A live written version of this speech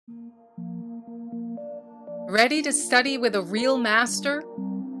Ready to study with a real master?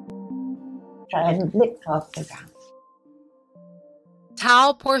 Try and lift off the ground.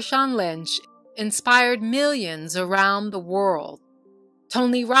 Tao Porchon-Lynch inspired millions around the world.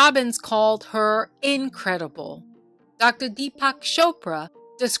 Tony Robbins called her incredible. Dr. Deepak Chopra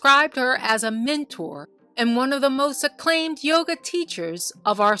described her as a mentor and one of the most acclaimed yoga teachers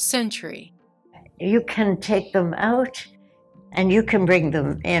of our century. You can take them out and you can bring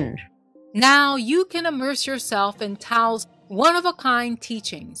them in. Now you can immerse yourself in Tao's one-of-a-kind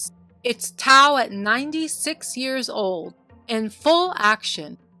teachings. It's Tao at 96 years old in full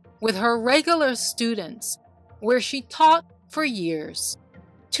action with her regular students, where she taught for years.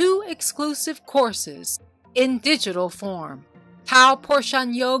 2 exclusive courses in digital form. Tao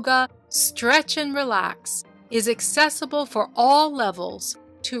Porchon Yoga Stretch and Relax is accessible for all levels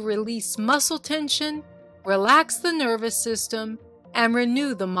to release muscle tension, relax the nervous system, and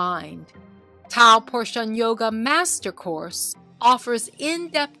renew the mind. Tao Porchon Yoga Master Course offers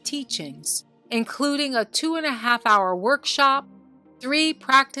in-depth teachings, including a 2.5-hour workshop, 3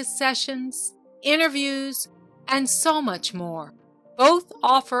 practice sessions, interviews, and so much more. Both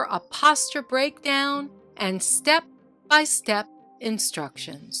offer a posture breakdown and step-by-step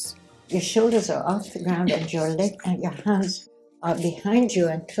instructions. Your shoulders are off the ground and your leg and your hands are behind you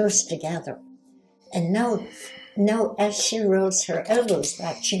and close together. And now as she rolls her elbows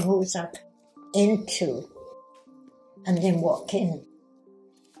back, she moves up into and then walk in.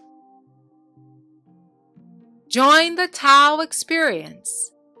 Join the Tao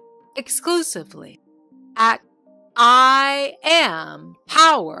experience exclusively at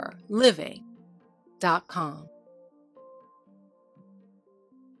IamPowerLiving.com.